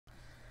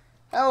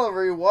Hello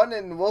everyone,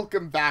 and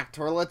welcome back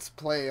to our Let's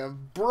Play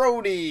of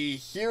Brony,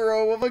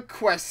 Hero of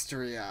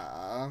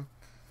Equestria.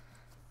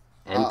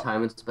 And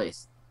time and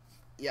space.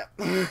 Yep.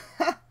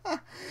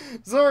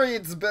 Sorry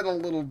it's been a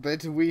little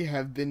bit. We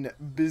have been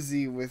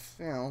busy with,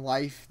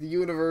 life, the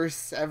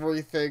universe,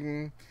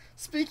 everything.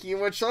 Speaking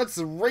of which, let's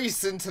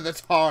race into the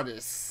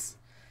TARDIS.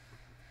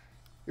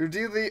 You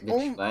do the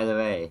Which, by the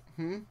way,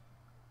 Hmm?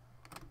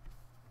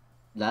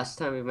 last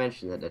time we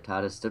mentioned that the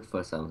TARDIS stood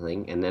for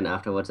something, and then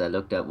afterwards I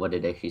looked up what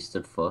it actually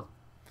stood for,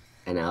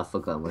 and I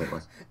forgot what it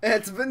was.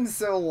 It's been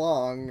so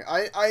long.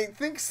 I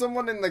think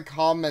someone in the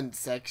comment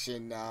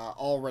section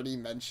already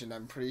mentioned,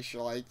 I'm pretty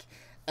sure, like,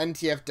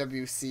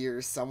 NTFWC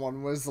or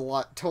someone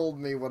told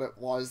me what it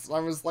was. And I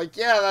was like,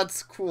 yeah,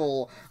 that's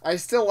cool. I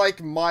still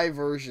like my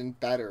version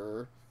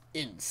better.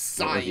 In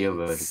What was your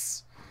version?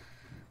 science.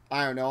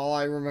 I don't know, all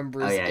I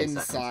remember is Oh yeah, in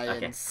science.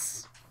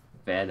 science. Okay.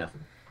 Fair enough.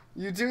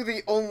 You do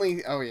the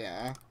only... Oh,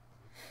 yeah.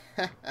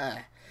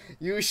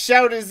 You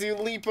shout as you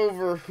leap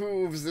over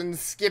hooves and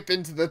skip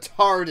into the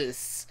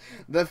TARDIS,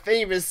 the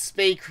famous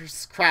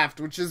spacecraft,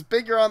 which is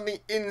bigger on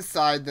the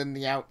inside than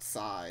the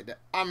outside.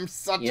 I'm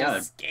such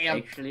a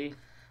scamp. Actually,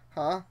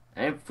 Huh?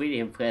 I'm pretty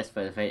impressed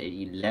by the fact that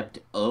you leapt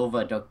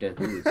over Doctor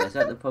Who. I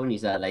thought the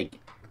ponies are like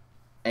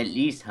at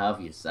least half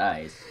your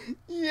size.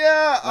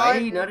 Yeah, Why are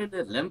you not in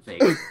the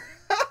Olympics?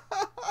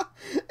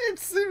 It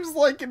seems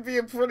like it'd be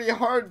a pretty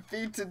hard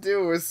feat to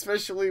do,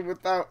 especially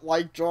without,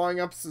 like, drawing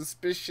up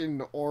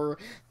suspicion or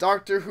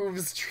Doctor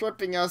Who's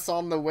tripping us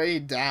on the way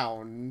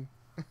down.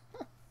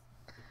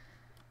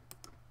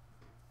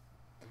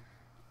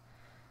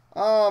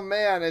 Oh,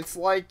 man, it's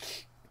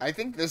like... I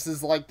think this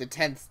is like the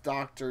 10th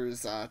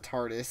Doctor's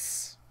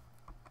TARDIS.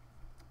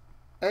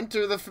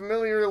 Enter the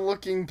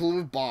familiar-looking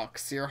blue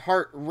box, your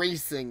heart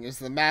racing as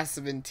the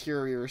massive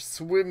interior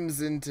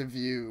swims into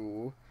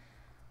view.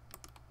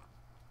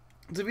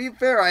 To be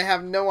fair, I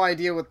have no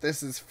idea what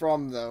this is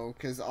from, though,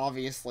 because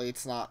obviously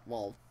it's not,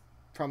 well,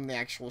 from the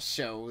actual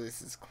show.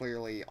 This is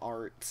clearly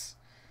art.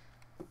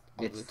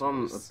 It's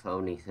from a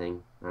pony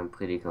thing. I'm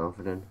pretty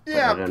confident.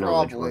 Yeah, I don't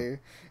know which one.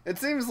 It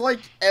seems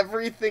like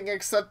everything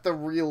except the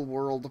real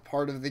world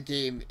part of the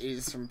game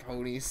is from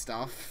pony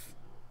stuff.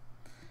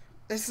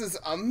 This is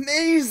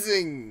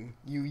amazing!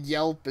 You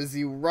yelp as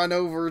you run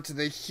over to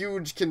the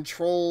huge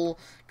control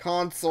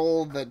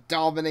console that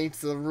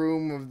dominates the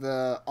room of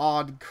the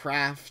odd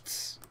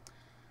craft.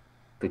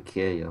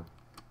 Peculiar.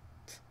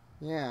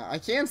 Yeah, I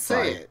can't say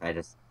Sorry, it. I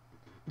just...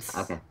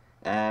 Okay.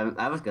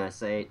 I was gonna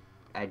say,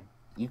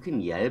 you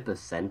can yelp a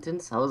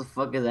sentence? How the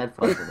fuck is that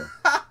possible?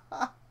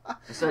 I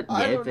thought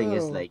yelping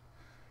is, like,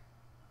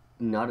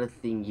 not a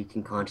thing you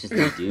can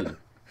consciously do.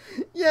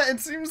 Yeah,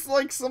 it seems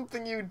like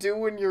something you do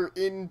when you're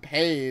in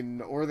pain,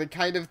 or the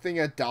kind of thing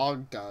a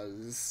dog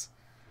does.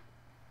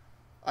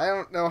 I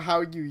don't know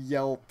how you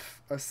yelp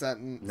a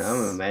sentence. Now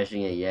I'm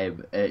imagining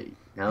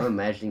now I'm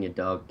imagining a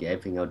dog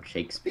yelping out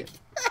Shakespeare.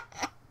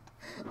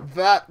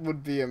 That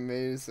would be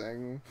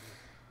amazing.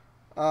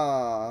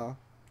 But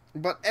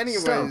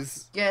anyways,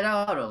 So, get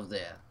out of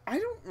there. I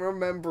don't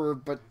remember,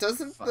 but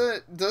doesn't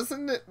the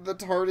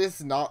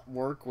TARDIS not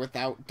work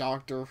without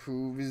Doctor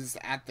Who's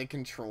at the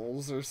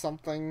controls or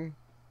something?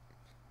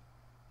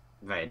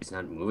 Right, it's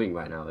not moving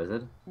right now, is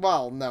it?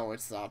 Well, no,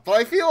 it's not. But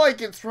I feel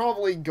like it's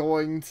probably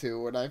going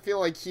to, and I feel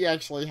like he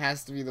actually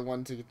has to be the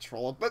one to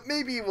control it. But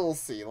maybe we'll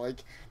see.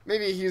 Like,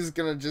 maybe he's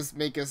gonna just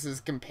make us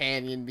his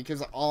companion,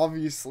 because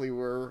obviously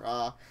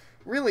we're,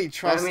 really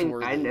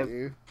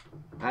trustworthy.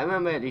 I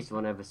remember at least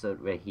one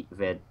episode where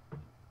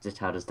the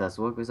TARDIS does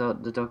work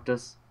without the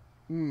Doctor's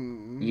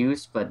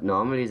use, but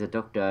normally the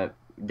Doctor,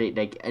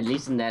 at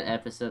least in that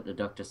episode, the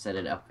Doctor set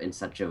it up in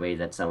such a way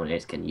that someone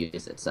else can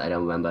use it, so I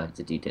don't remember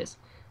the details.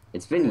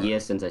 It's been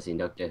years since I've seen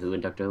Doctor Who,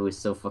 and Doctor Who is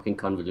so fucking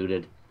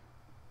convoluted,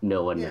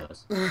 no one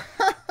knows.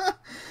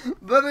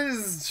 That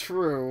is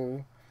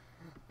true.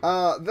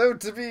 Though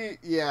to be,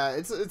 yeah,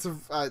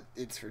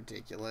 it's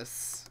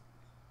ridiculous.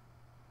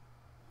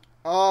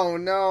 Oh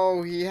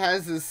no, he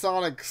has his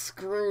sonic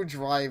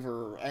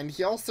screwdriver, and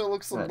he also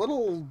looks a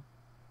little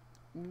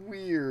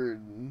weird.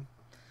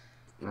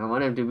 I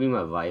want him to be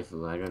my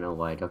waifu. I don't know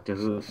why. Doctor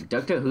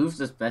Who's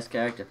the best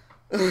character.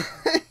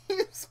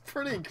 He's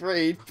pretty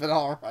great, but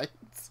alright.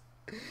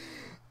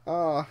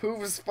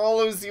 Hooves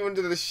follows you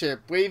into the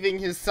ship, waving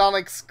his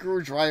sonic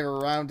screwdriver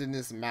around in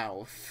his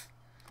mouth.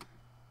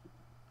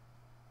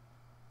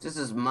 This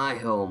is my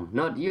home,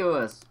 not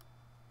yours.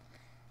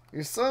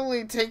 You're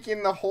slowly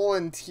taking the whole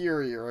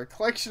interior, a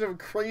collection of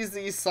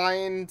crazy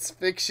science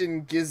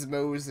fiction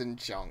gizmos and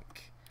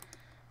junk.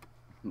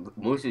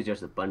 Mostly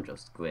just a bunch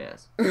of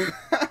squares.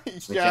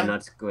 Which Yeah. are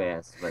not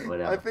squares, but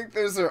whatever. I think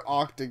those are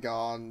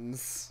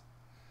octagons.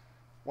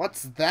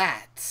 What's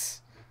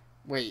that?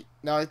 Wait,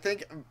 no, I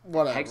think,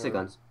 whatever.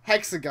 Hexagons.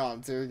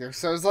 Hexagons, there we go.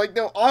 So it's like,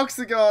 no,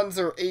 octagons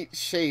are 8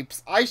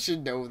 shapes. I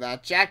should know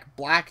that. Jack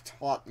Black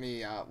taught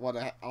me what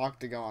an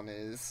octagon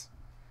is.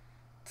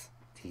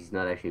 He's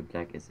not actually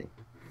black, is he?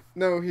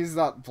 No, he's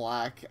not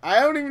black. I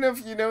don't even know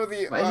if you know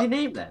the... Why is he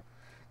named that?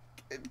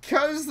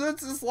 Because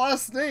that's his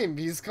last name.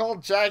 He's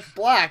called Jack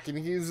Black, and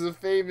he's a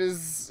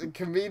famous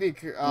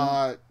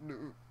comedic,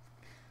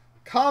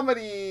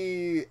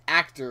 comedy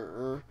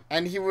actor.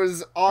 And he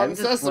was on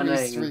Sesame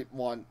Street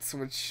once,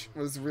 which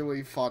was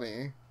really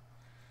funny.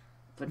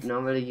 But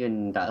normally your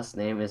last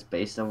name is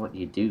based on what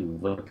you do.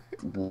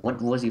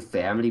 What was your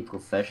family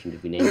profession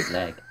if you named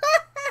Black?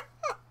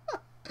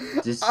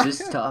 This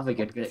topic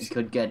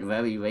could get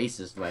very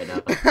racist right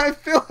now. I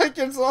feel like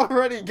it's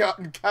already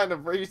gotten kind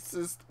of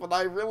racist, but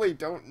I really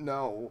don't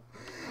know.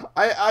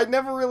 I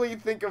never really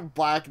think of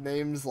black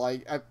names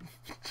like... I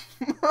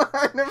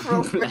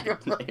never really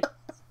think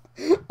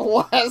of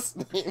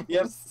last names.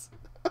 Yep.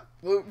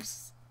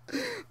 Oops.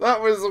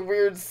 That was a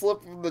weird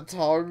slip of the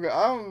tongue.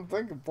 I don't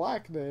think of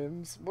black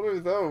names. What are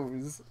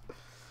those?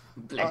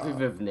 Black people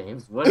have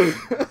names? What?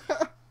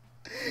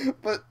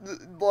 But,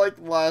 like,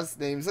 last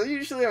names, I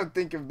usually don't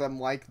think of them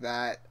like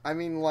that. I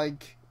mean,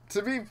 like,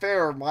 to be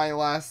fair, my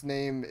last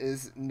name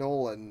is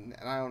Nolan,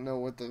 and I don't know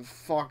what the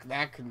fuck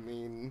that could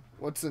mean.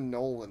 What's a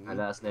Nolan? My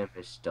last name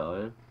is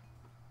Stoll,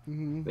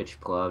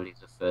 which probably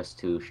refers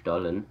to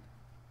Stollen,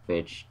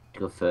 which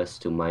refers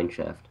to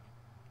mineshaft.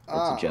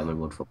 That's a German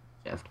word for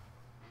mineshaft.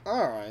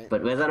 Alright.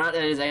 But whether or not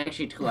that is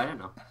actually true, I don't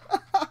know.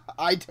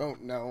 I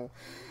don't know.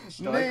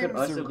 Stoll could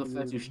also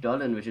refer to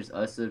Stollen, which is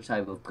also a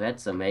type of bread,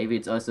 so maybe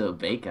it's also a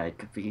baker. It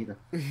could be either.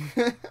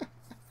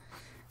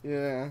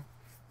 Yeah.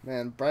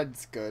 Man,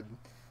 bread's good.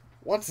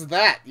 What's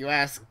that, you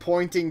ask,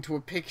 pointing to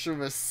a picture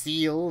of a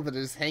seal that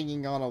is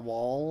hanging on a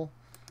wall?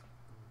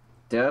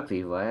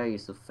 Derpy, why are you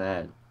so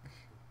fat?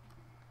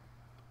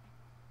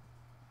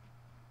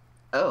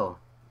 Oh,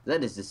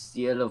 that is the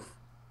seal of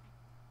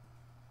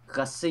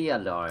Garcia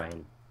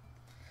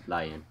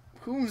Lion.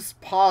 Hooves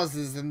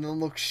pauses and then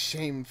looks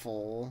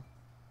shameful.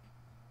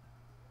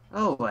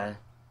 Oh well.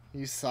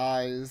 He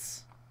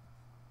sighs.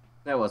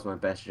 That was my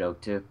best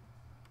joke too.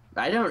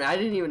 I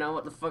didn't even know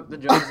what the fuck the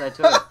jokes I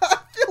took. I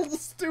feel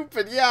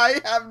stupid. Yeah,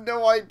 I have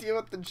no idea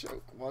what the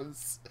joke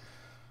was.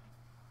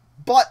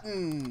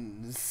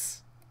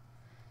 Buttons.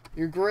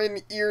 You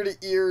grin ear to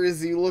ear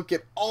as you look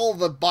at all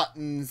the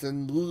buttons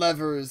and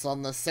levers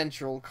on the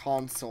central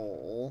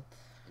console.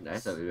 I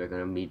thought we were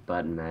gonna meet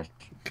Button Mash.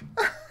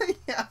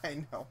 Yeah,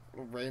 I know.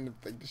 A random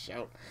thing to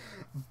shout.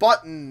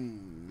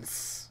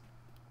 Buttons.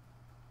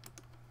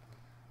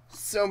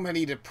 So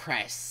many to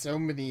press. So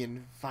many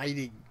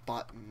inviting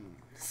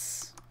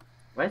buttons.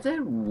 Why is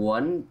there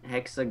one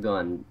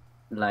hexagon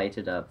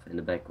lighted up in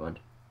the background?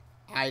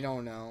 I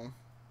don't know.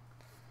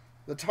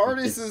 The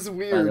TARDIS is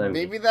weird.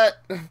 Maybe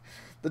that...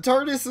 The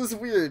TARDIS is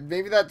weird.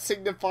 Maybe that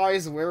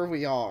signifies where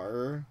we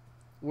are.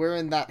 We're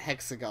in that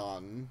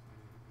hexagon.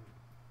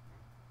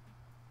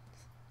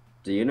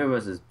 The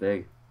universe is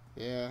big.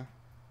 Yeah.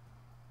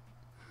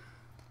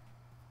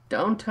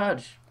 Don't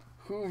touch.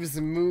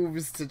 Hooves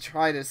moves to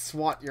try to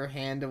swat your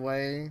hand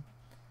away.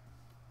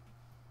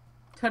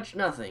 Touch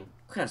nothing.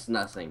 Press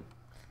nothing.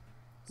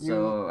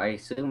 So I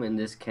assume in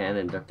this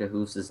canon, Dr.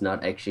 Hooves is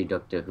not actually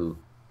Doctor Who.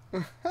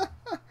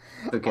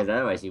 Because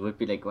otherwise he would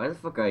be like, why the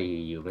fuck are you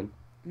human?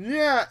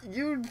 Yeah,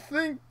 you'd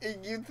think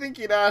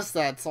he'd ask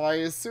that, so I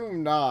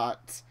assume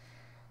not.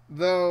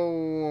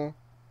 Though,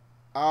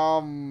 I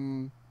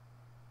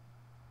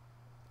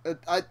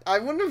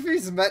wonder if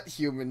he's met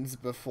humans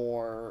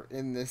before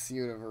in this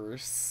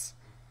universe.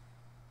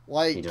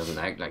 Like... He doesn't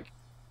act like...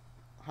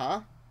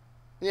 Huh?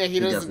 Yeah,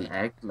 he doesn't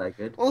act like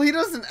it. Well, he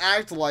doesn't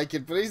act like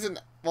it, but he's an...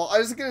 Well, I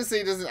was gonna say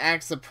he doesn't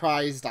act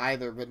surprised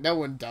either, but no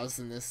one does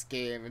in this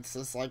game. It's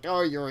just like,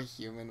 oh, you're a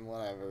human,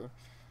 whatever.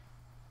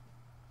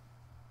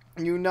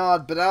 You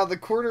nod, but out of the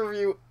corner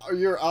of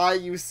your eye,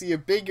 you see a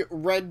big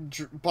red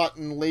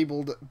button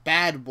labeled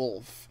Bad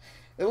Wolf.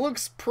 It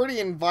looks pretty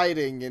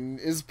inviting and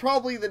is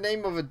probably the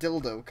name of a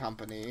dildo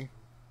company.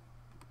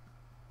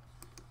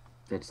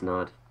 It's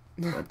not.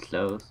 But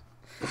close.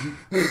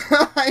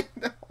 I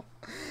know.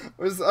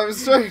 I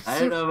was trying to... I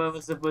don't know if I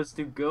was supposed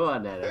to go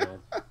on that.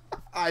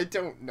 I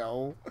don't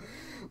know.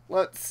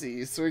 Let's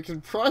see. So we can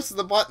press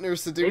the button or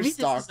seduce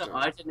Doctor. Maybe this is an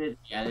alternate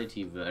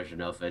reality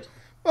version of it.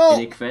 Well,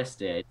 in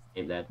Equestria, it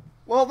came that.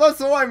 Well, that's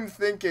what I'm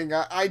thinking.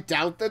 I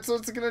doubt that's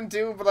what it's gonna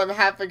do, but I'm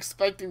half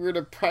expecting her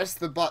to press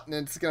the button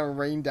and it's gonna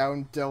rain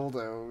down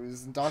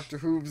dildos. And Dr.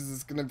 Hooves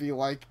is gonna be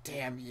like,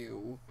 damn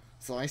you.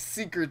 So my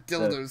secret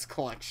dildos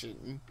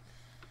collection.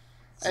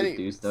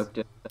 Seduce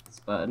Dr.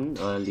 button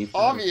or leave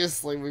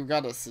Obviously, we've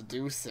got to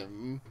seduce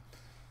him.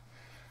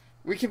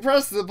 We can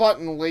press the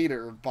button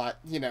later, but,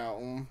 you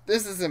know,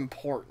 this is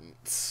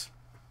important.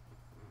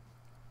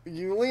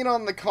 You lean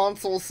on the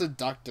console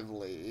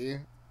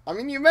seductively. I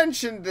mean, you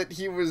mentioned that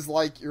he was,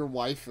 like, your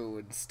waifu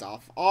and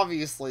stuff.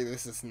 Obviously,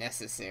 this is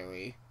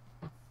necessary.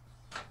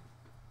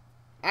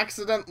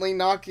 Accidentally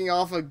knocking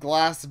off a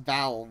glass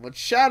valve, which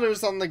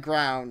shatters on the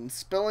ground,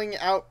 spilling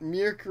out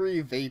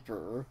mercury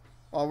vapor.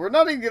 Well, we're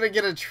not even gonna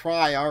get a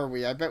try, are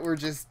we? I bet we're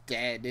just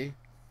dead.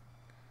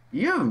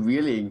 You're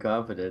really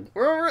incompetent.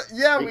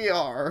 Yeah, we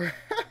are.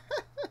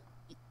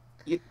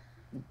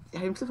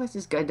 I'm surprised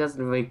this guy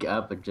doesn't wake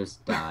up and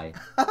just die.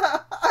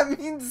 I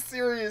mean,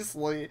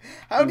 seriously.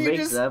 How do you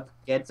wakes up,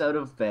 gets out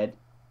of bed,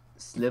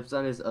 slips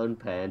on his own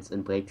pants,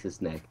 and breaks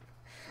his neck.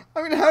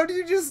 I mean, how do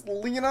you just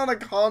lean on a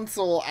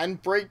console and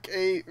break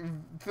a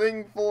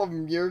thing full of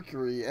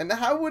mercury? And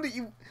how are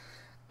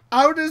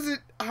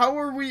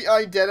we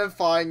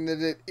identifying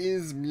that it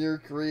is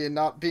mercury and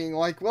not being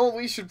like, well,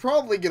 we should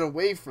probably get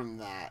away from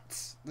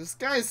that? This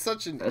guy is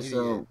such an idiot.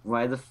 So,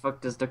 why the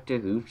fuck does Dr.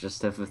 Who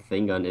just have a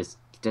thing on his...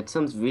 That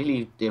sounds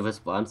really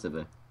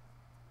irresponsible.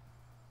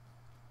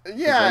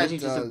 Yeah, why it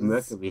does. does. Just a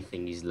mercury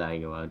thing he's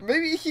lying around?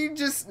 Maybe he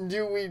just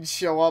knew we'd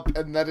show up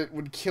and that it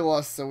would kill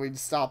us, so we'd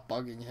stop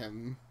bugging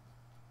him.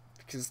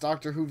 Because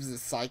Dr. Who's a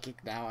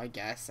psychic now, I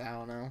guess. I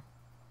don't know.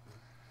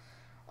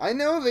 I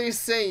know they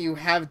say you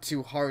have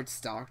 2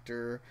 hearts,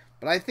 Doctor,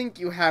 but I think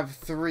you have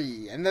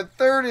 3, and the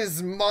 3rd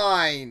is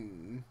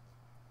mine.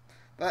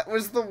 That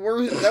was the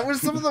worst. That was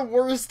some of the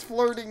worst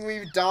flirting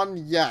we've done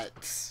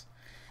yet.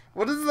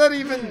 What does that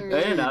even mean?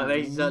 I don't know,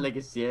 makes you sound like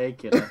a serial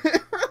killer.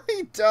 It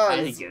really does.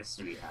 I think you have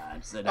 3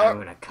 hearts, and I'm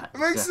gonna cut It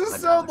makes this us up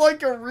sound another.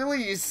 like a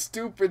really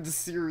stupid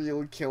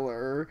serial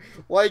killer.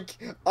 Like,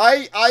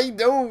 I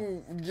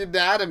know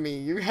anatomy.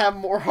 You have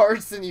more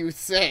hearts than you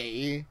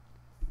say.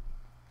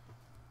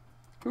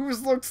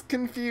 Who's looks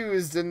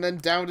confused and then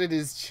doubted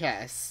his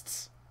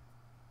chest.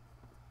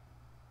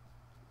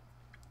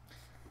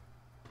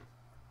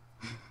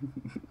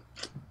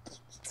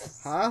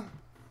 Huh?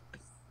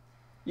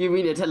 You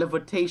mean a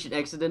teleportation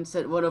accident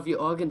sent one of your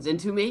organs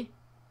into me?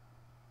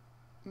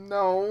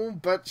 No,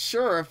 but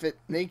sure, if it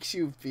makes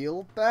you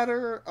feel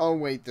better. Oh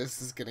wait,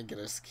 this is gonna get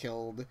us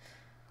killed.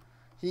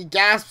 He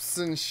gasps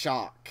in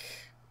shock.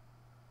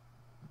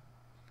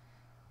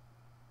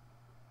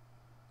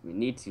 We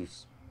need to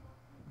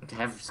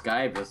have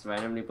Skype just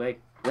randomly break.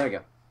 There we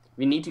go.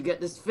 We need to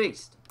get this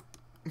fixed.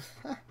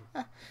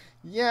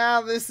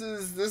 Yeah, this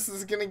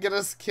is gonna get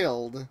us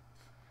killed.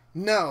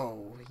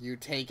 No, you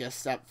take a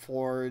step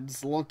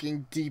forwards,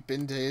 looking deep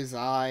into his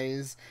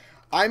eyes.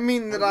 I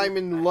mean that I'm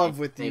in love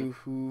with you,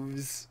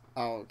 Hooves.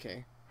 Oh,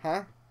 okay.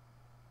 Huh?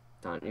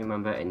 Don't you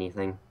remember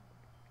anything?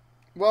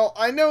 Well,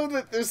 I know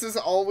that this is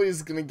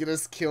always gonna get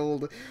us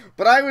killed,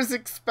 but I was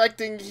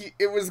expecting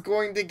it was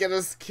going to get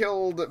us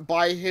killed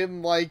by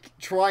him, like,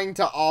 trying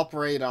to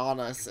operate on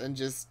us and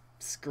just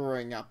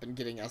screwing up and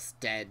getting us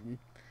dead.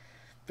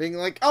 Being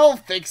like, I'll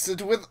fix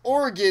it with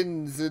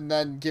organs, and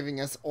then giving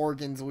us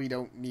organs we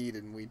don't need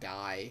and we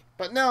die.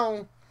 But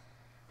no.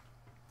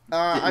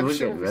 I'm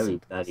sure get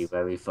very bloody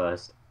very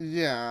fast.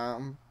 Yeah.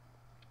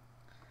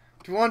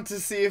 Do you want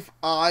to see if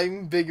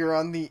I'm bigger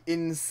on the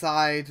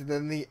inside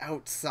than the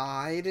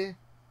outside?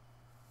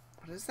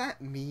 What does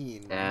that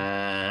mean?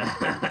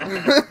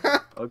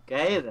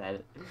 Okay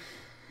then.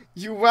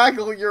 You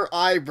waggle your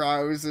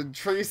eyebrows and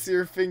trace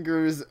your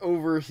fingers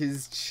over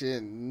his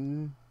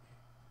chin.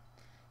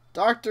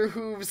 Dr.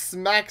 Hooves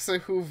smacks a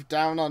hoof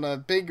down on a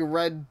big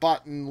red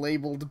button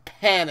labeled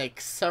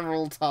panic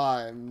several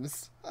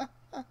times.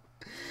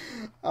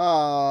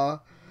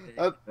 Doctor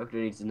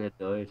needs an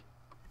adult.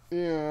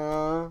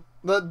 Yeah.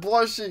 That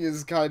blushing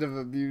is kind of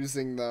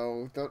amusing,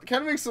 though. It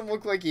kind of makes him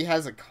look like he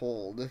has a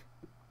cold.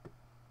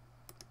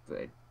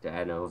 But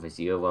I know if it's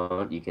you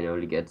won't, you can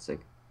only get sick.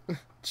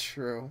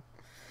 True.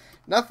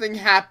 Nothing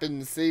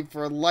happens save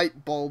for a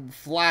light bulb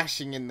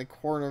flashing in the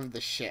corner of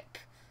the ship.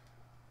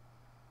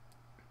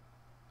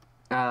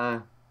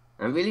 I'm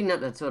really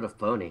not that sort of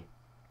pony.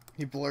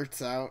 He blurts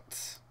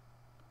out.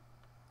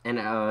 And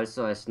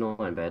also I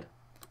snore in bed.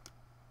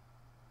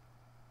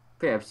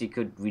 Perhaps you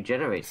could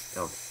regenerate.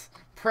 Oh.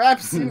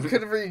 Perhaps you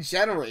could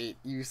regenerate,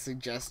 you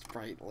suggest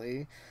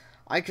brightly.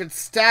 I could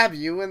stab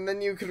you, and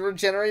then you could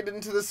regenerate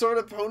into the sort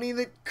of pony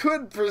that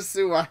could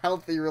pursue a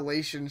healthy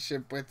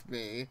relationship with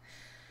me.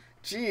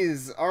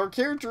 Jeez, our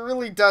character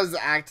really does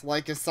act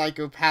like a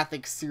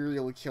psychopathic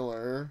serial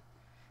killer.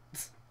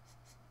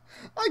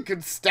 I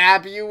could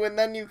stab you, and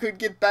then you could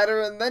get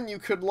better, and then you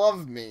could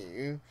love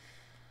me.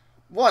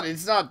 What?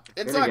 It's not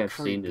creepy. I've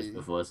seen this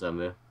before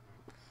somewhere.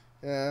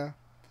 Yeah.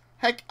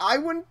 Heck, I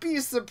wouldn't be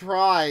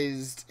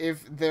surprised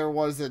if there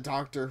was a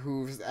Doctor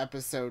Who's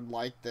episode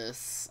like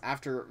this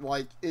after,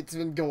 like, it's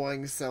been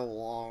going so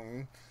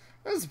long.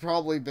 There's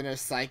probably been a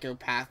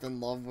psychopath in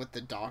love with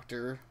the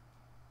Doctor.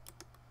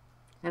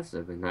 That's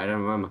something I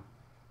don't remember.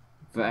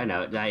 But I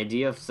know, the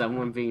idea of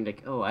someone being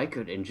like, oh, I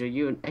could injure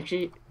you, and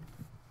actually,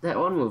 that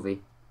one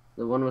movie,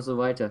 the one with the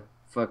writer,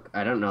 fuck,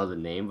 I don't know the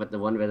name, but the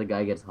one where the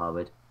guy gets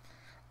harbored.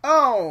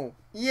 Oh,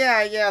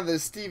 yeah, the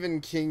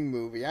Stephen King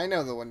movie. I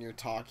know the one you're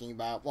talking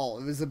about. Well,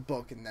 it was a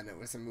book and then it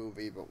was a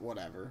movie, but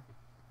whatever.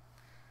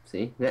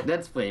 See?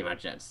 That's pretty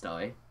much that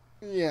story.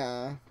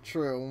 Yeah,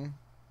 true.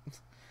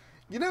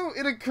 You know,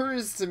 it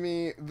occurs to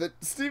me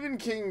that Stephen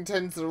King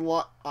tends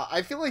to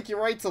I feel like he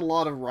writes a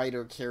lot of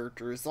writer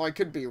characters, so I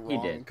could be wrong. He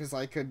did. Because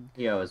I could...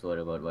 He always wrote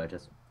about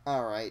writers.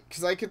 Alright,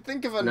 because I could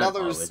think of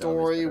another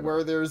story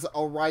where there's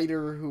a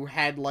writer who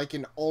had, like,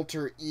 an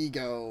alter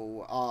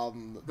ego,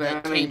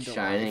 that came to life.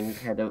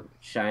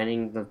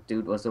 Shining, the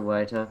dude was a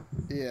writer.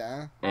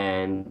 Yeah.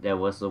 And there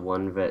was the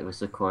one where it was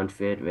the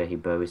cornfield, where he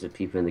buries the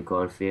people in the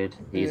cornfield.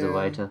 He's a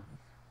writer.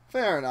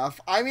 Fair enough.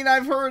 I mean,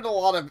 I've heard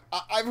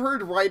I've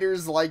heard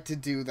writers like to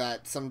do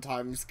that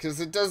sometimes,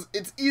 because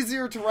it's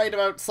easier to write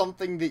about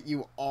something that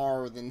you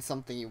are than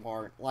something you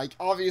aren't. Like,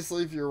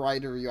 obviously, if you're a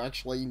writer, you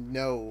actually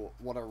know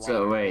what a writer is.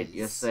 So wait,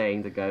 you're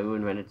saying the guy who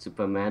invented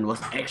Superman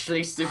was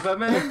actually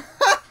Superman?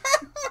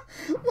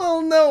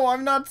 Well, no,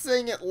 I'm not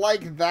saying it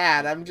like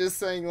that. I'm just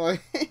saying,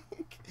 like...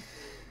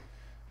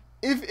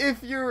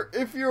 If you're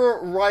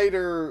a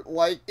writer,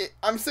 like,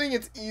 I'm saying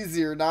it's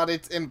easier, not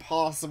it's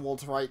impossible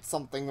to write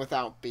something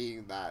without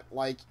being that.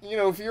 Like, you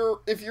know, if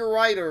you're a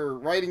writer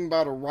writing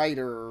about a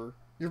writer,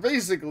 you're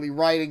basically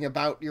writing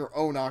about your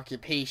own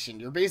occupation.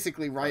 You're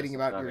basically writing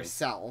about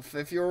yourself.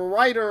 If you're a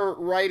writer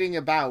writing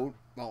about,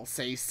 well,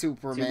 say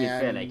Superman. To be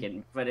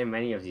fair, but in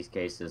many of these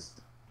cases,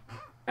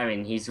 I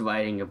mean, he's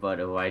writing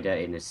about a writer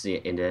in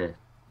a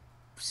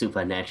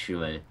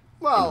supernatural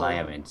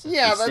environment.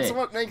 Yeah, that's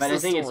what makes but the I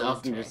think story it's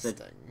often interesting.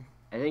 just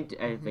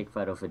that I think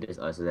part of it is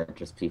also that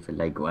just people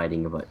like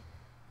writing about.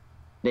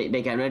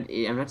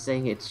 I'm not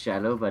saying it's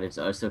shallow, but it's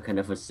also kind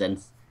of a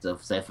sense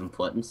of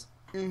self-importance.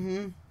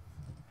 Mm-hmm.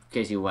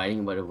 Because you're writing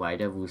about a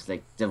writer who's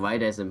like the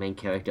writer is the main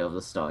character of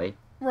the story.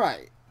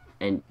 Right.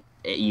 And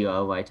you are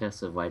a writer,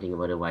 so writing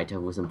about a writer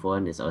who's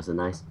important is also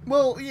nice.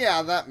 Well,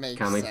 yeah, that makes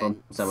Coming sense.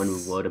 from someone who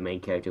wrote a main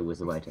character who was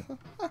a writer.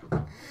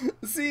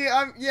 See,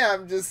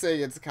 I'm just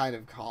saying it's kind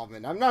of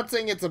common. I'm not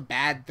saying it's a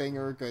bad thing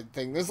or a good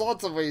thing. There's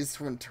lots of ways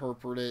to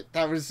interpret it.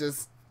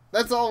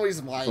 That's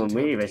always my For me, with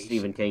interpretation.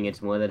 Stephen King,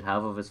 it's more that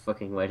half of his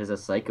fucking writers are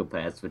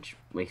psychopaths, which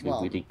makes me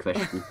really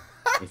question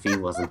if he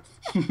wasn't.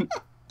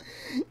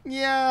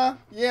 Yeah,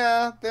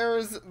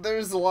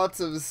 there's lots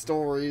of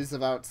stories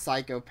about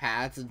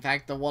psychopaths. In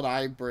fact, the one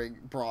I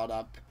brought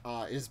up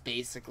is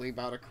basically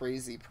about a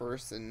crazy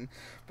person.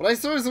 But I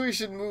suppose we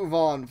should move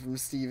on from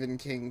Stephen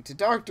King to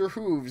Dr.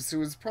 Hooves,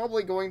 who is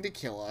probably going to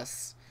kill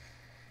us.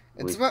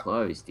 It's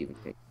probably Stephen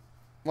King.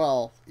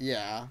 Well,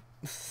 yeah.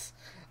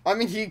 I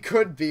mean, he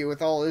could be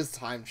with all his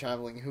time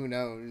traveling, who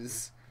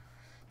knows.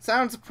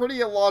 Sounds pretty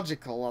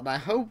illogical,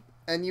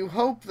 and you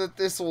hope that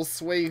this will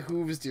sway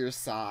Hooves to your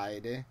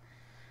side.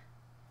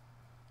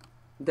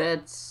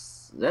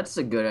 That's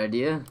a good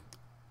idea.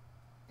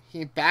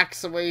 He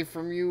backs away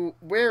from you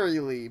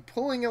warily,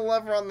 pulling a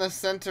lever on the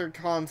center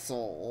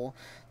console.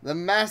 The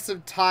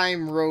massive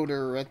time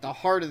rotor at the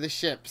heart of the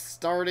ship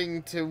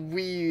starting to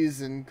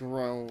wheeze and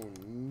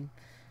groan.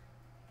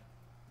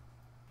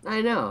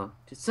 I know.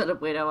 To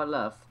celebrate our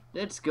love,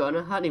 let's go on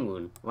a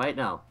honeymoon right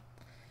now.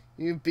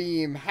 You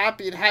beam,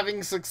 happy at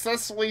having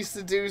successfully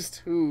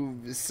seduced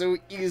Hooves so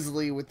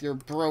easily with your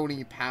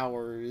brony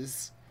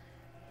powers.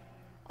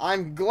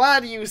 I'm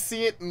glad you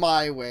see it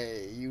my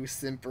way, you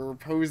simper,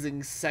 posing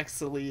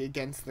sexily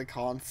against the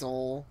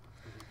console.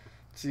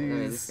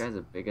 Jeez. Hey, this guy's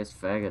the biggest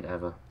faggot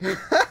ever.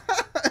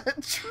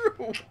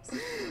 True.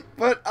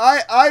 But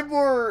I'm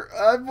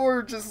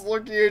more just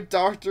looking at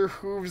Dr.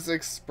 Hooves'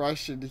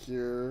 expression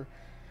here.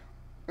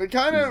 It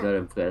kind of... He's not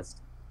impressed.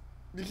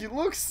 He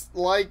looks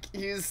like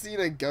he's seen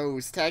a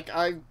ghost. Heck,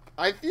 I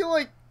feel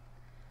like...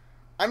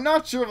 I'm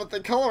not sure, but the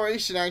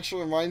coloration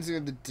actually reminds me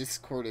of the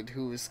Discorded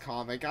Who's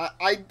comic.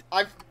 I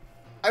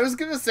was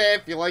gonna say I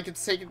feel like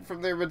it's taken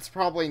from there, but it's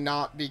probably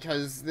not,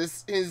 because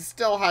his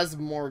still has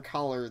more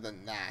color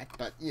than that,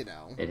 but, you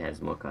know. It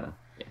has more color,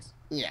 yes.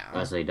 Yeah.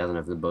 Also, he doesn't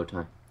have the bow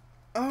tie.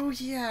 Oh,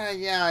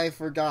 yeah, I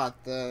forgot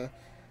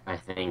I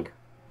think.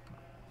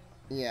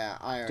 Yeah,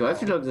 I don't know. Do I have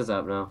to look this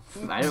up now?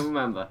 I don't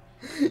remember.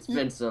 It's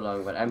been so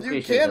long, but I'm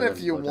pretty sure you can if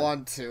you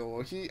want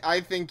to. I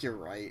think you're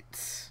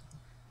right.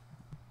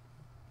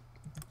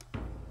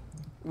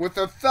 With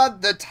a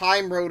thud, the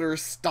time rotor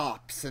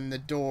stops and the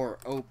door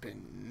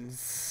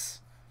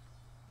opens.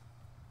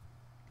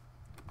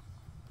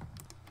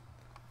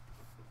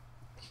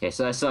 Okay,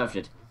 so I solved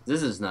it.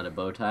 This is not a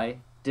bow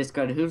tie.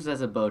 Discard Hooves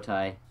has a bow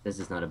tie. This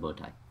is not a bow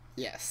tie.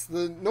 Yes,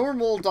 the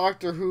normal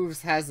Dr.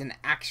 Hooves has an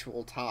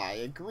actual tie.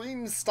 A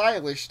green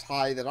stylish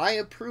tie that I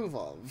approve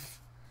of.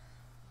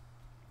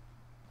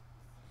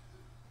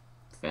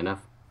 Fair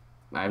enough.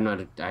 I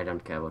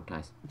don't care about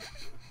ties.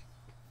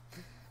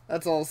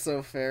 That's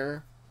also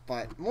fair.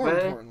 But more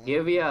importantly,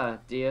 here we are,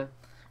 dear.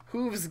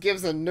 Hooves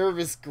gives a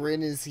nervous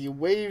grin as he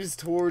waves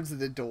towards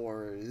the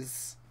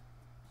doors.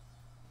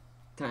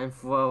 Time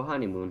for our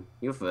honeymoon.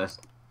 You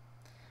first.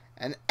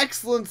 An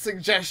excellent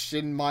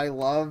suggestion, my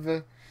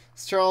love.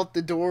 Stare out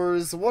the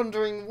doors,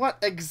 wondering what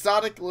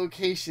exotic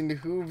location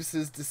Hooves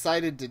has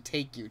decided to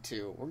take you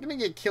to. We're gonna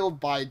get killed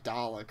by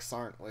Daleks,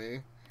 aren't we?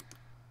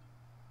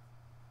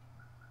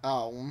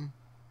 Oh.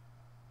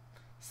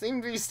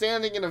 Seem to be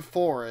standing in a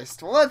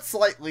forest. Well, that's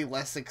slightly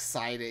less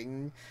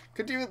exciting.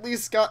 Could you at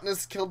least gotten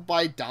us killed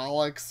by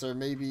Daleks, or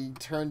maybe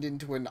turned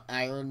into an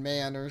Iron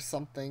Man or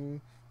something?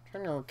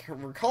 I'm trying to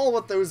recall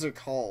what those are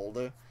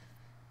called.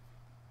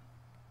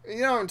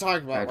 You know what I'm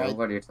talking about, right? I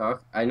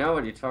know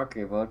what you're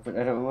talking about, but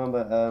I don't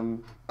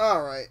remember,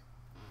 Alright.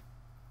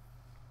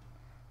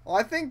 Well,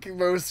 I think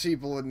most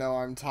people would know what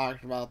I'm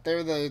talking about.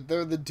 They're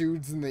the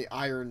dudes in the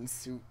iron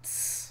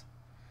suits.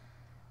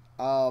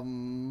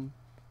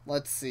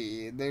 Let's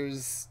see.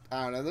 There's,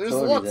 I don't know, there's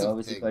lots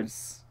of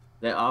things.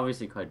 They're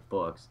obviously called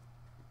Borgs.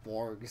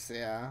 Borgs,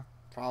 yeah.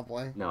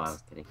 Probably. No, I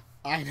was kidding.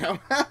 I know.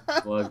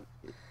 Borg.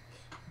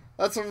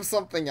 That's from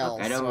something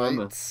else, I don't right?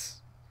 remember.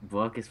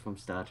 Borg is from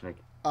Star Trek.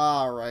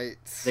 Alright.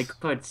 They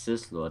called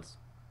Sith Lords.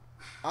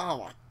 Oh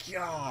my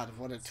god,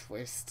 what a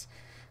twist.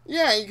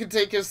 Yeah, you could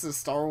take us to the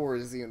Star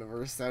Wars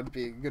universe. That would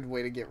be a good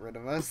way to get rid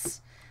of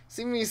us.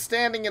 See me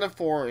standing in a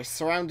forest,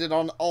 surrounded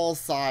on all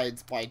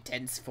sides by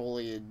dense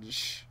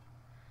foliage.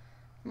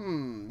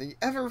 The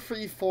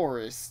ever-free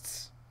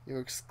forest, you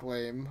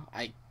exclaim.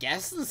 I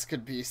guess this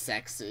could be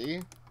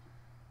sexy.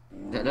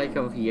 I like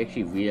how he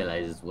actually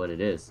realizes what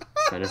it is.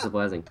 Kind of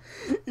surprising.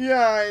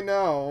 Yeah, I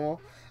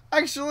know.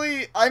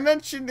 Actually, I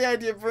mentioned the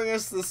idea of bringing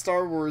us to the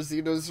Star Wars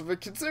universe,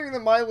 but considering the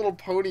My Little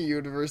Pony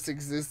universe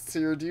exists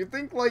here, do you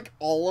think, like,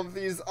 all of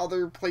these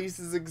other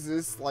places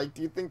exist? Like,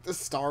 do you think the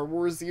Star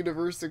Wars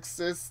universe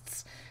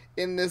exists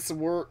in this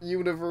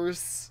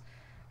universe?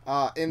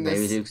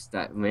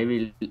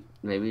 Maybe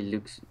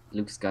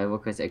Luke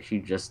Skywalker is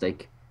actually just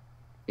like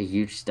a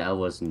huge Star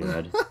Wars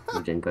nerd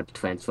who then got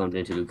transformed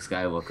into Luke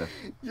Skywalker.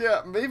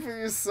 Yeah,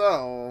 maybe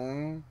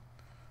so.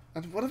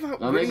 And what about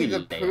Winnie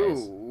the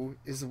Pooh?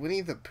 Is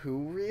Winnie the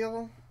Pooh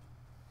real?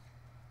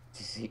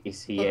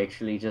 Is he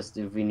actually just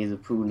a Winnie the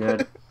Pooh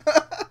nerd?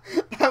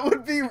 That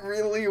would be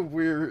really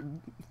weird.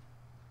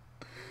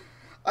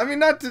 I mean,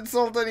 not to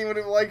insult anyone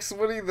who likes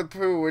Winnie the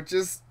Pooh, it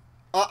just...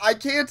 I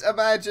can't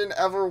imagine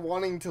ever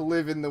wanting to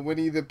live in the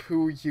Winnie the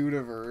Pooh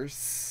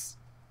universe.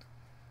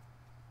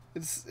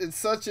 It's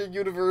such a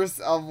universe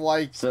of,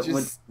 like, so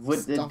just would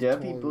the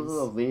derpy toys. Pooh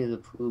of Winnie the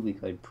Pooh be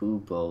called Pooh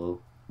Bowl?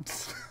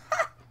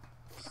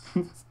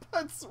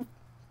 That's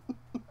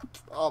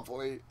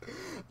probably...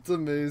 It's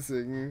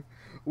amazing.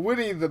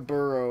 Winnie the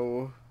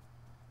Burrow.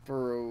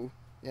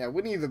 Yeah,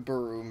 Winnie the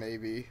Burrow,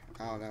 maybe.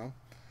 I don't know.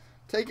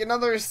 Take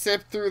another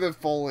sip through the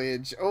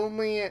foliage.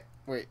 Only...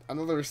 Wait,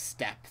 another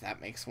step.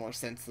 That makes more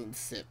sense than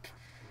sip.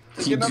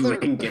 Take You another...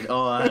 drink it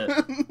all.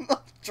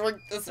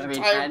 Drink this I mean,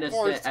 entire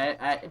forest.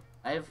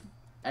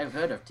 I've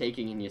heard of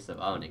taking in your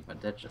surrounding, but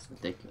that's just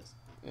ridiculous.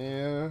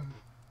 Yeah.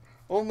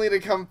 Only to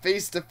come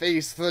face to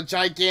face with a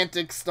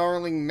gigantic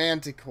snarling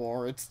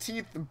manticore, its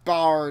teeth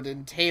bared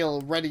and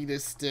tail ready to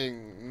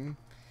sting.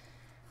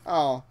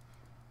 Oh.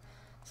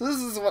 So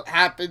this is what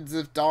happens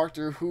if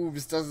Dr.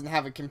 Hooves doesn't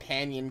have a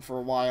companion for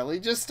a while. He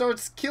just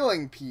starts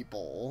killing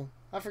people.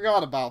 I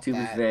forgot about To be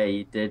that. fair,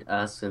 you did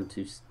ask him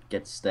to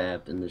get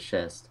stabbed in the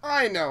chest.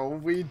 I know,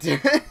 we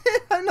did.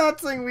 I'm not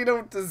saying we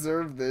don't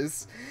deserve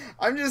this.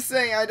 I'm just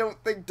saying I don't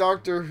think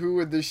Doctor Who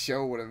in the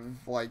show would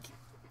have, like,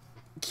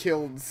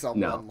 killed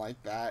someone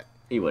like that.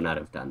 He would not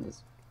have done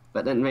this.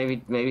 But then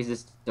maybe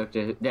this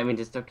Doctor Who... I mean,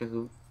 this Doctor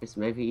Who is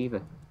maybe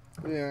evil.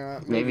 Yeah,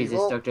 maybe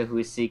this Doctor Who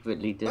is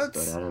secretly this,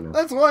 but I don't know.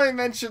 That's why I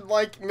mentioned,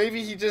 like,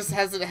 maybe he just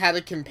hasn't had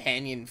a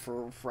companion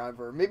for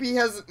forever. Maybe he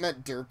hasn't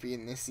met Derpy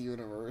in this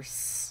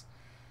universe.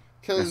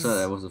 I thought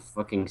that was a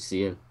fucking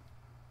seal.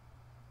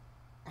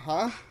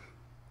 Huh?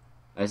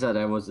 I thought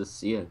that was a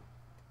seal.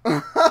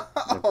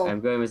 Oh.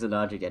 I'm going with the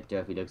logic that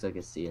Derpy looks like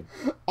a seal.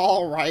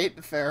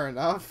 Alright, fair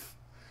enough.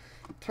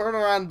 Turn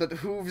around, but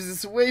Hooves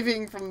is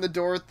waving from the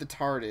door at the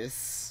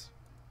TARDIS.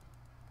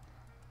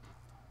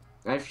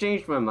 I've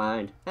changed my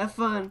mind. Have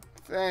fun.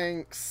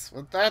 Thanks.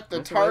 With that, the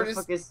What the TARDIS...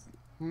 fuck is...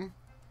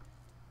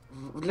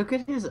 Look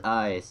at his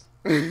eyes.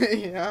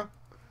 Yeah.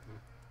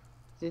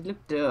 They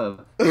look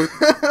dumb.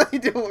 They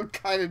do look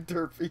kind of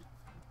derpy.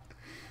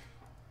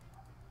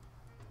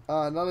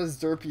 Not as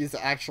derpy as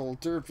actual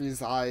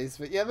Derpy's eyes,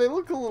 but yeah, they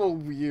look a little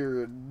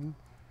weird.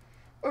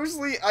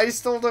 Mostly, I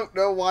still don't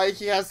know why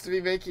he has to be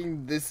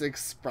making this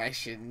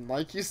expression.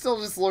 Like, he still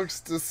just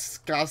looks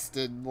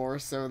disgusted more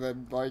so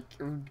than, like,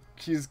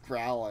 he's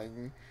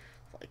growling.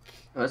 Like...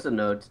 Also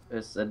note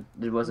is that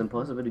it was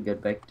impossible to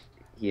get back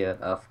here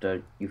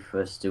after you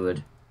first do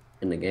it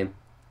in the game.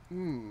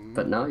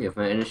 But now you've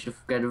managed to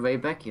get away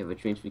back here,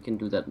 which means we can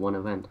do that one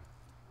event.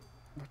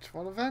 Which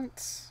one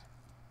event?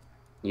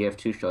 You have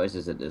two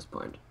choices at this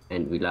point,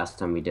 and last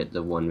time we did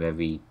the one where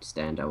we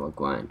stand our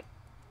grind.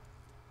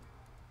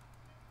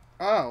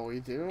 Oh, we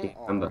do? Do you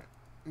remember? Oh.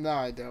 No,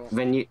 I don't.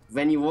 When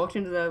you walked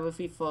into the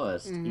Everfree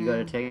Forest, you got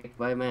attacked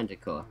by a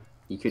manticore.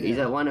 You could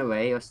either run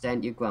away or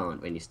stand your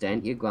ground. When you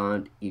stand your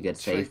ground, you get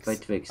saved by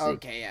Trixie.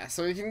 Okay, yeah,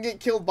 so you can get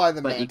killed by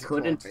the But manticore,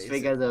 you couldn't basically.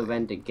 trigger the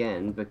event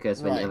again,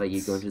 because whenever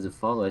you go into the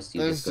forest,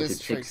 you just go to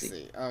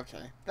Trixie.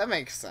 Okay, that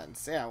makes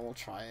sense. Yeah, we'll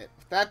try it.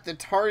 With that, the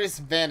TARDIS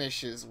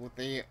vanishes with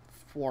a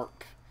thwarp.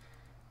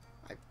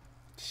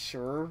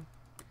 Sure.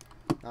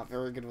 Not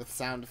very good with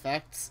sound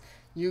effects.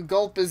 You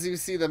gulp as you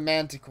see the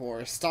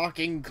manticore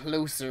stalking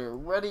closer,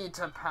 ready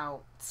to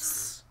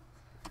pounce.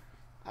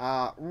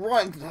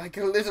 Run like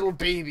a little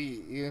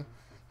baby.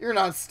 You're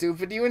not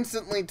stupid. You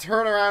instantly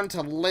turn around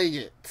to leg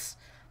it.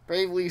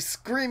 Bravely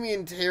screaming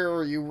in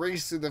terror, you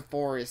race through the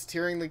forest,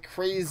 hearing the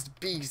crazed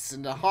beast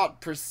in a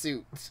hot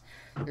pursuit.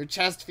 Your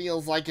chest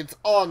feels like it's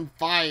on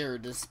fire,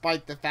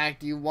 despite the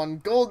fact you won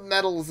gold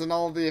medals in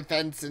all the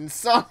events in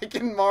Sonic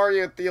and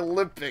Mario at the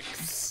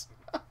Olympics.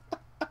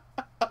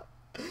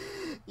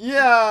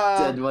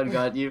 Yeah! That one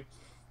got you.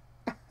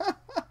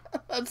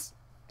 That's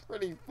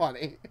pretty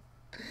funny.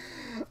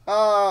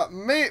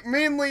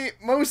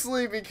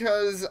 Mostly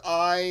because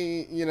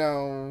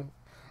I've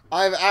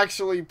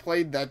actually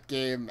played that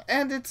game,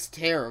 and it's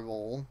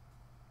terrible.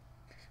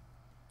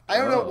 I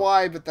don't know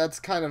why, but that's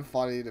kind of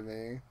funny to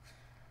me.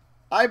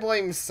 I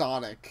blame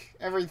Sonic.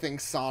 Everything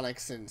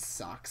Sonic's in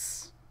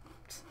sucks.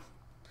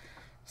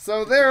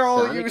 So there,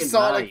 all you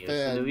Sonic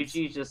fans.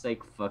 Luigi's just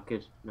like, fuck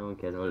it. No one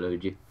cares about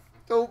Luigi.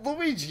 So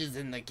Luigi's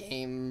in the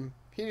game.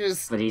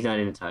 But he's not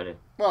in the title.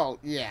 Well,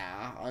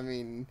 yeah. I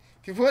mean,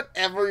 if you put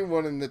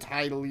everyone in the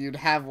title, you'd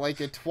have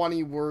like a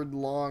 20-word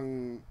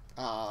long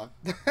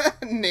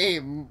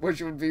name,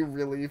 which would be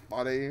really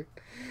funny.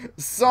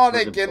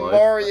 Sonic and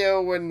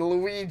Mario and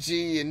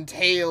Luigi and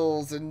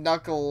Tails and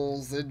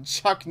Knuckles and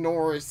Chuck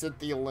Norris at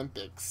the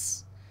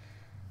Olympics.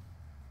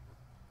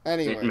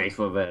 Anyway. It makes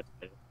for bad.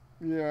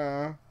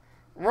 Yeah.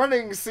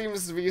 Running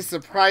seems to be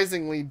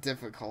surprisingly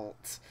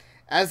difficult.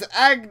 As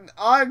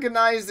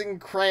agonizing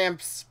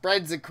cramp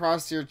spreads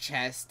across your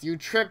chest, you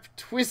trip,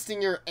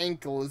 twisting your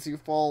ankle as you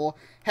fall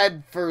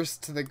head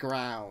first to the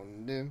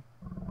ground.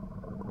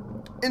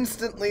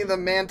 Instantly, the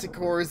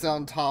manticore is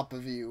on top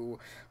of you,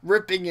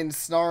 ripping and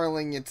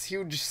snarling, its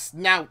huge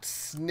snout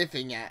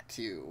sniffing at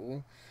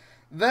you.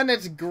 Then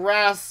it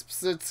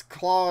grasps its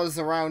claws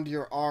around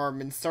your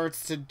arm and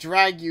starts to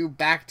drag you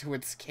back to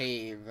its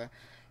cave.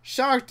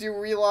 Shocked, you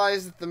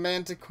realize that the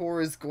manticore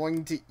is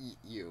going to eat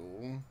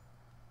you.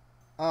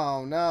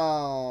 Oh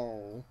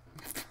no.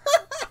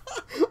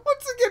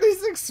 Once again,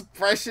 his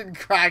expression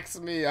cracks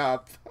me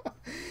up.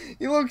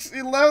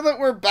 Now that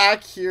we're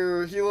back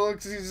here,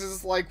 he's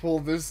just like, well,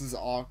 this is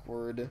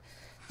awkward.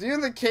 Near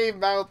the cave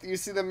mouth, you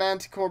see the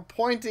manticore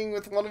pointing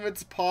with one of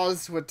its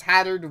paws to a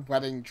tattered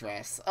wedding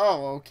dress.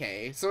 Oh,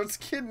 okay. So it's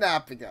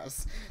kidnapping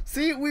us.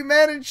 See, we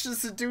managed to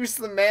seduce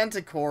the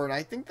manticore, and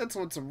I think that's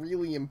what's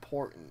really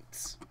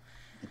important.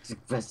 It's the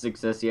best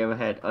success you ever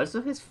had.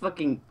 Also, his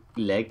fucking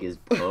leg is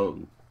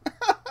bone.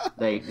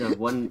 Like, the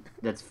one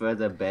that's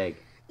further back.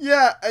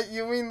 Yeah,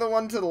 you mean the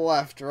one to the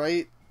left,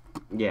 right?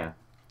 Yeah.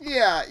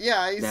 Yeah.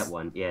 That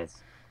one, yes.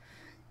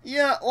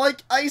 Yeah,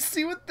 like, I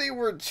see what they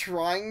were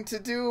trying to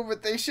do,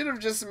 but they should have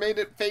just made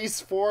it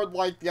face forward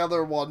like the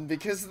other one,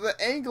 because the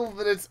angle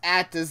that it's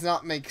at does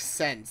not make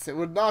sense. It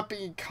would not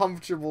be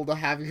comfortable to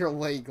have your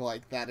leg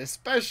like that,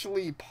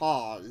 especially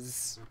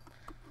paws.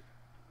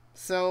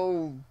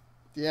 So,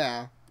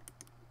 yeah.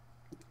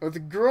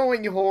 With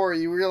growing horror,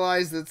 you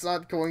realize that it's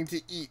not going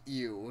to eat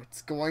you.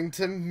 It's going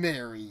to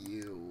marry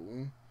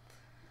you.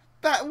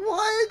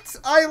 What?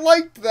 I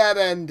liked that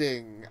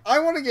ending. I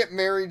want to get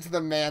married to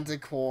the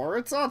manticore.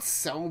 It's not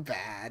so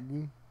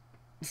bad.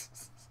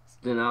 So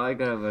now I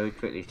gotta very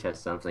quickly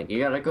test something. You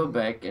gotta go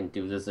back and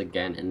do this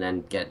again and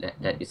then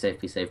let yourself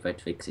be saved by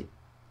Twixie.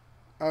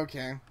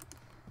 Okay.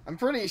 I'm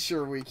pretty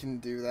sure we can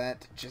do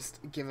that. Just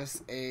give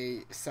us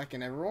a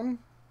second, everyone.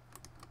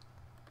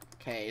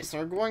 Okay, so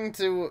we're going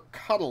to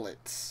cuddle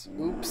it.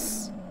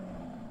 Oops.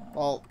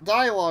 Well,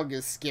 dialogue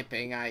is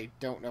skipping. I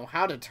don't know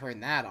how to turn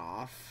that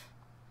off.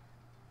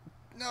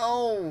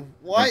 No!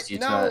 What?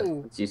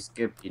 No! You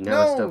skip. You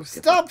never no!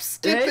 Stop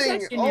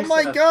skipping! Oh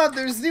my god,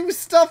 there's new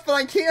stuff and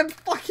I can't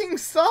fucking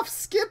stop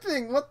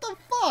skipping! What the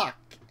fuck?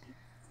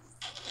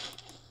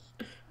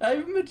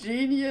 I'm a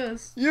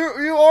genius! You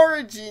are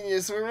a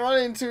genius. We run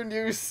into a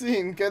new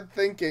scene. Good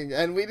thinking.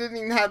 And we didn't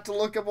even have to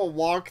look up a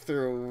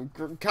walkthrough.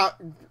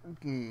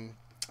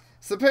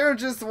 Sapare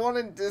just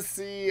wanted to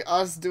see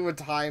us do a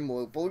time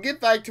loop. We'll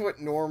get back to it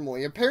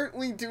normally.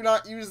 Apparently, do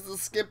not use the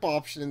skip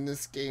option in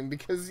this game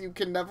because you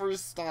can never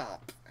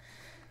stop.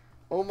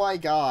 Oh my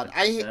god.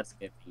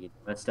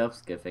 Stop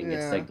skipping. Yeah.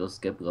 It's like those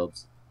skip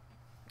ropes.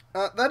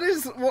 That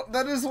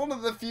is one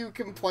of the few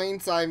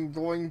complaints I'm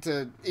going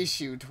to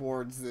issue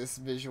towards this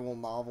visual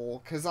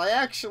novel. Because I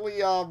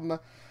actually,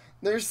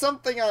 there's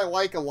something I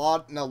like a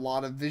lot in a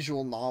lot of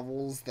visual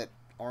novels that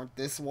aren't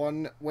this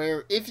one.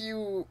 Where if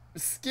you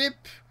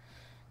skip,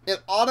 it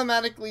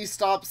automatically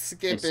stops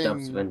skipping. It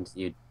stops when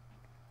you...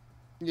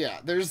 Yeah,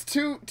 there's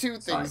two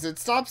things. Sorry. It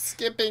stops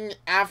skipping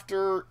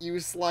after you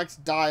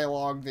select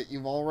dialogue that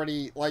you've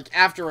already... Like,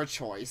 after a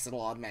choice,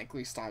 it'll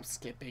automatically stop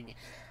skipping.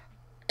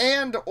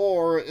 And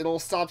or it'll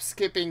stop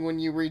skipping when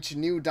you reach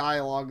new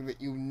dialogue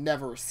that you've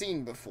never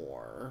seen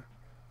before.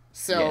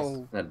 So...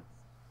 Yes, that's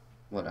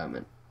what I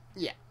meant.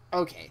 Yeah.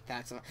 Okay,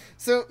 that's a...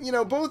 So, you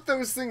know, both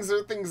those things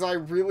are things I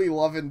really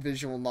love in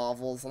visual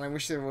novels, and I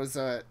wish there was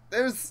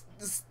there's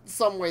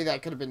some way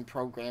that could have been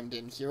programmed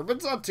in here, but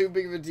it's not too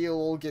big of a deal.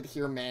 We'll get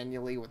here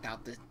manually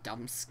without this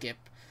dumb skip.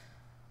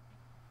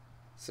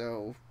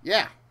 So,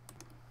 yeah.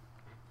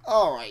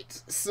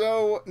 Alright,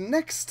 so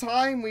next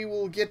time we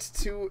will get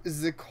to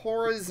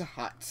Zecora's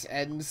hut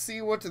and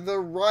see what the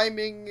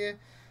rhyming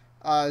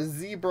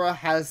zebra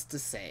has to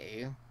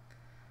say.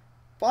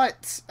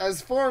 But,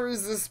 as far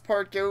as this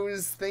part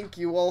goes, thank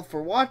you all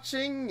for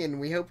watching,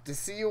 and we hope to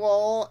see you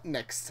all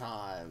next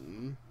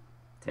time.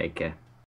 Take care.